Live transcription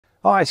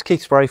Hi, it's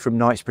Keith Spray from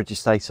Knightsbridge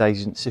Estate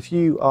Agents. If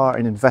you are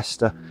an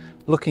investor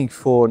looking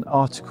for an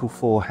Article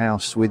 4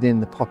 house within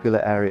the popular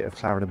area of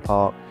Clarendon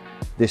Park,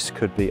 this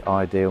could be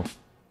ideal.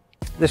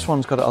 This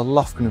one's got a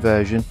loft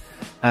conversion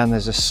and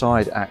there's a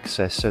side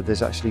access, so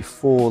there's actually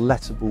 4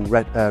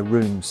 lettable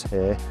rooms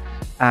here,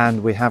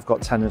 and we have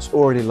got tenants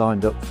already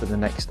lined up for the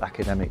next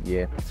academic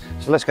year.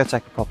 So let's go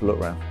take a proper look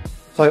around.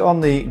 So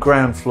on the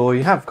ground floor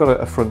you have got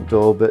a front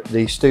door, but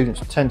the students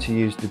tend to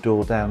use the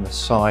door down the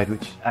side,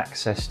 which is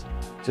accessed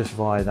just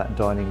via that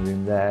dining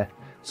room there.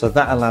 So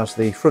that allows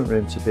the front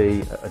room to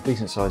be a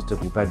decent sized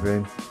double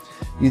bedroom.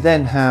 You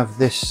then have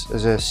this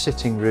as a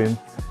sitting room.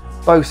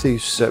 Both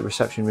these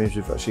reception rooms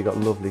have actually got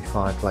lovely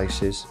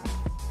fireplaces.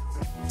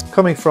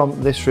 Coming from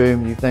this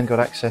room, you've then got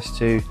access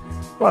to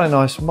quite a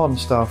nice modern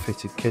style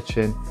fitted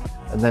kitchen,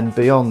 and then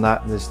beyond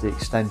that there's the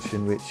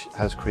extension which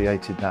has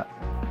created that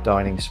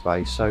dining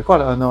space. So quite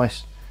a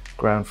nice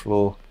ground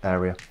floor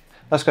area.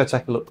 Let's go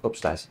take a look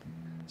upstairs.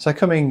 So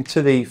coming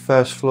to the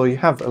first floor, you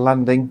have a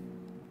landing.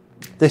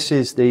 This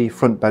is the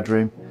front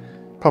bedroom,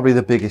 probably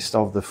the biggest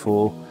of the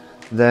 4.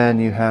 Then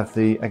you have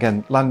the,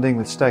 again, landing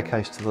with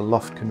staircase to the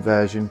loft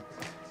conversion,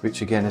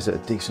 which again is a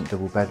decent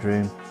double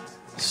bedroom.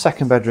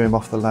 Second bedroom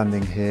off the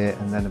landing here,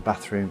 and then a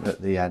bathroom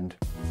at the end.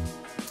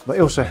 But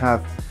you also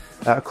have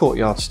a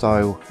courtyard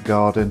style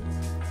garden,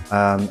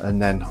 and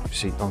then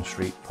obviously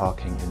on-street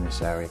parking in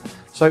this area.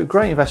 So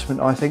great investment,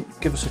 I think.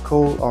 Give us a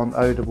call on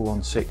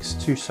 0116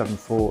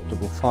 274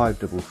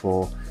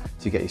 5544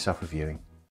 to get yourself a viewing.